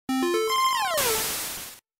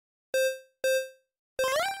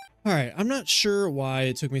All right, I'm not sure why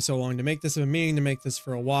it took me so long to make this. I've been meaning to make this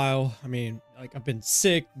for a while. I mean, like I've been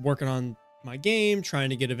sick, working on my game,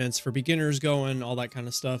 trying to get events for beginners going, all that kind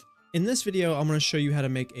of stuff. In this video, I'm going to show you how to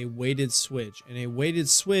make a weighted switch. And a weighted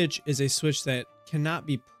switch is a switch that cannot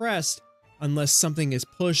be pressed unless something is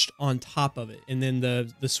pushed on top of it. And then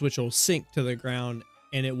the switch will sink to the ground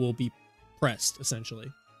and it will be pressed,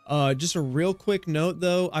 essentially. Just a real quick note,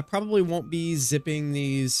 though, I probably won't be zipping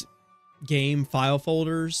these game file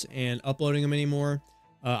folders and uploading them anymore.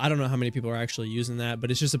 I don't know how many people are actually using that,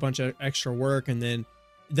 but it's just a bunch of extra work. And then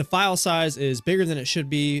the file size is bigger than it should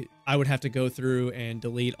be. I would have to go through and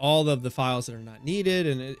delete all of the files that are not needed,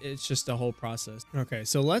 and it's just a whole process. Okay,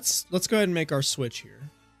 so let's go ahead and make our switch here.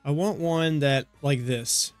 I want one that like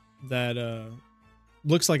this, that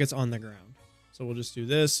looks like it's on the ground. So we'll just do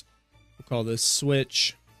this. We'll call this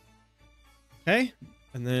switch. Okay,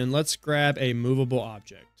 and then let's grab a movable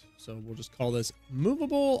object. So we'll just call this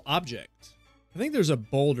movable object. I think there's a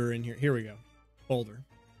boulder in here. Here we go. Boulder.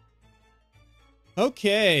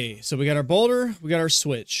 Okay, so we got our boulder, we got our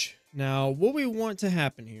switch. Now, what we want to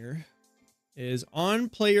happen here is on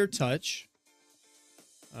player touch,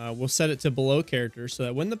 we'll set it to below character so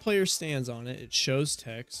that when the player stands on it, it shows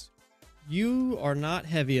text. You are not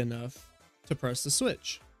heavy enough to press the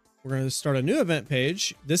switch. We're going to start a new event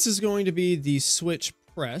page. This is going to be the switch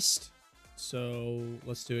pressed. So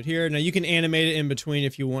let's do it here. Now you can animate it in between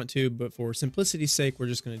if you want to, but for simplicity's sake, we're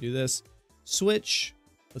just going to do this. Switch.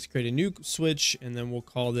 Let's create a new switch, and then we'll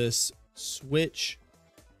call this switch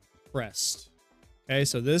pressed. Okay,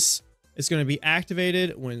 so this is going to be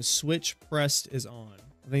activated when switch pressed is on.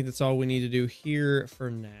 I think that's all we need to do here for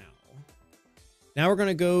now. Now we're going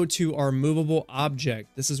to go to our movable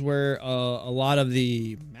object. This is where a lot of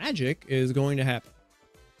the magic is going to happen.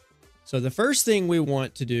 So the first thing we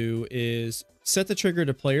want to do is set the trigger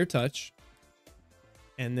to player touch.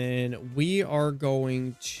 And then we are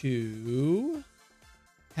going to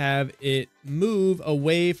have it move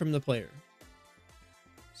away from the player.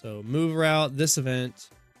 So move around this event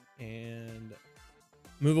and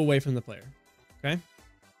move away from the player. Okay. I'm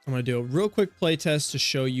going to do a real quick play test to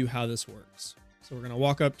show you how this works. So we're going to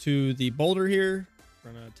walk up to the boulder here.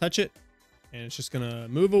 We're going to touch it and it's just going to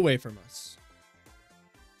move away from us.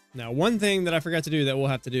 Now, one thing that I forgot to do that we'll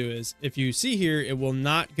have to do is, if you see here, it will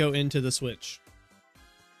not go into the switch.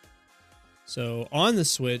 So on the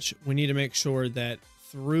switch, we need to make sure that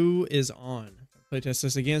through is on. Playtest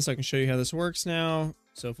this again so I can show you how this works now.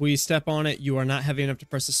 So if we step on it, you are not heavy enough to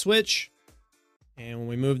press the switch. And when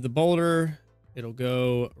we move the boulder, it'll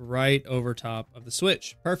go right over top of the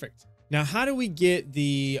switch. Perfect. Now, how do we get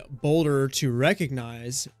the boulder to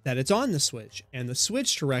recognize that it's on the switch and the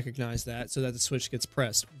switch to recognize that so that the switch gets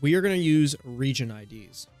pressed? We are going to use region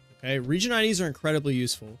IDs. Okay, region IDs are incredibly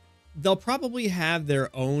useful. They'll probably have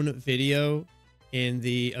their own video in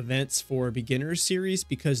the events for beginners series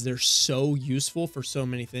because they're so useful for so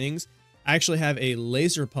many things. I actually have a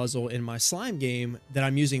laser puzzle in my slime game that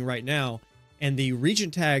I'm using right now, and the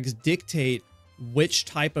region tags dictate which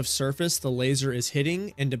type of surface the laser is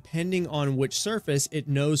hitting, and depending on which surface, it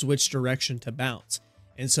knows which direction to bounce.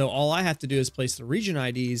 And so all I have to do is place the region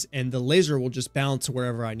IDs and the laser will just bounce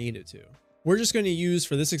wherever I need it to. We're just going to use,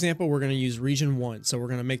 for this example, we're going to use region 1. So we're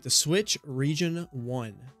going to make the switch region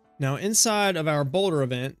 1. Now inside of our boulder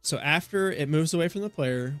event, so after it moves away from the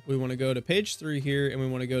player, we want to go to page 3 here and we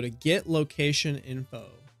want to go to get location info.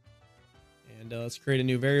 And let's create a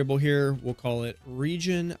new variable here. We'll call it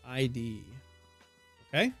region ID.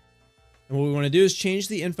 Okay, and what we want to do is change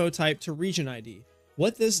the info type to region ID.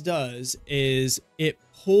 What this does is it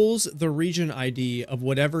pulls the region ID of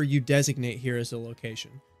whatever you designate here as a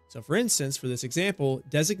location. So for instance, for this example,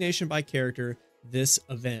 designation by character, this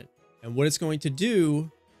event. And what it's going to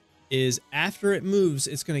do is after it moves,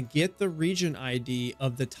 it's going to get the region ID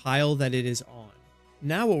of the tile that it is on.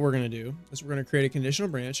 Now what we're going to do is we're going to create a conditional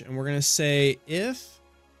branch and we're going to say if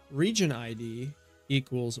region ID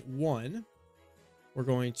equals 1, we're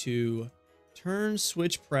going to turn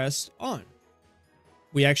switch pressed on.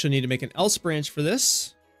 We actually need to make an else branch for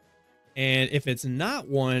this. And if it's not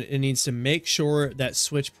 1, it needs to make sure that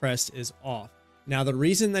switch pressed is off. Now, the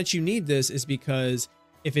reason that you need this is because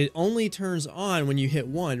if it only turns on when you hit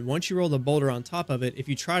 1, once you roll the boulder on top of it, if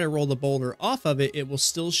you try to roll the boulder off of it, it will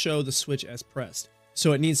still show the switch as pressed.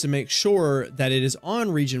 So it needs to make sure that it is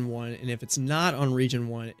on region 1, and if it's not on region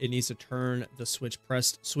 1, it needs to turn the switch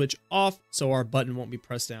pressed switch off so our button won't be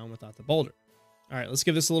pressed down without the boulder. All right, let's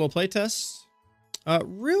give this a little play test.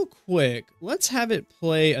 Real quick, let's have it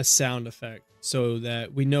play a sound effect so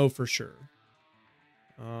that we know for sure.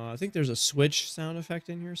 I think there's a switch sound effect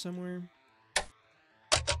in here somewhere.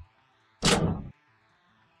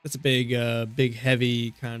 That's a big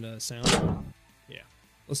heavy kind of sound. Yeah,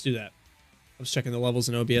 let's do that. I was checking the levels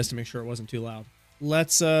in OBS to make sure it wasn't too loud.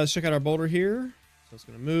 Let's check out our boulder here. So it's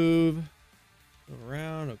gonna move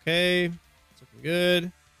around. Okay, it's looking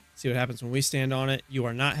good. See what happens when we stand on it. You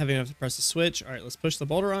are not heavy enough to press the switch. All right, let's push the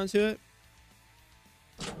boulder onto it.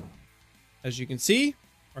 As you can see,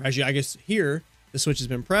 or as you, I guess, hear, the switch has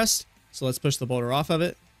been pressed. So let's push the boulder off of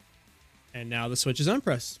it. And now the switch is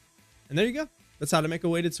unpressed. And there you go. That's how to make a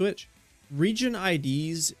weighted switch. Region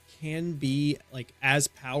IDs can be like as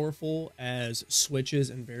powerful as switches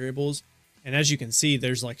and variables. And as you can see,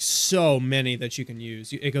 there's like so many that you can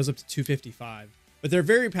use. It goes up to 255. But they're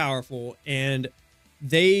very powerful, and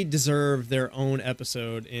they deserve their own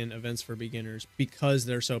episode in Events for Beginners because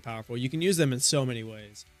they're so powerful. You can use them in so many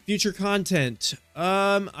ways. Future content.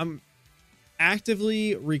 I'm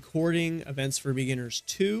actively recording Events for Beginners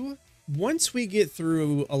 2. Once we get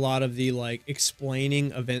through a lot of the like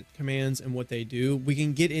explaining event commands and what they do, we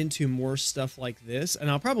can get into more stuff like this. And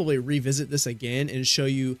I'll probably revisit this again and show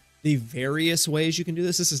you the various ways you can do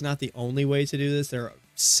this. This is not the only way to do this. There are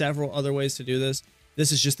several other ways to do this.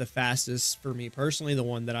 This is just the fastest for me personally, the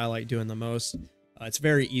one that I like doing the most. It's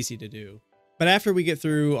very easy to do. But after we get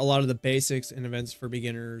through a lot of the basics in Events for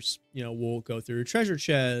Beginners, you know, we'll go through treasure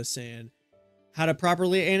chests and how to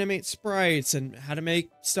properly animate sprites and how to make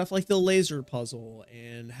stuff like the laser puzzle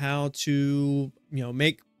and how to, you know,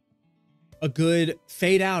 make a good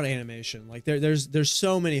fade out animation. Like there's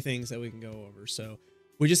so many things that we can go over. So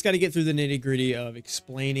we just got to get through the nitty gritty of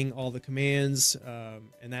explaining all the commands.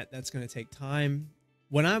 And that's going to take time.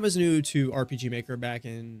 When I was new to RPG Maker back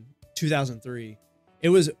in 2003, it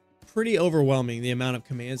was pretty overwhelming, the amount of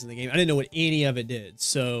commands in the game. I didn't know what any of it did.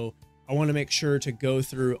 So I want to make sure to go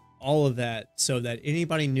through all of that so that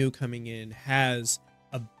anybody new coming in has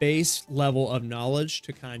a base level of knowledge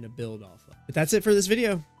to kind of build off of. But that's it for this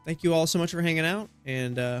video. Thank you all so much for hanging out,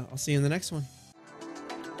 and I'll see you in the next one.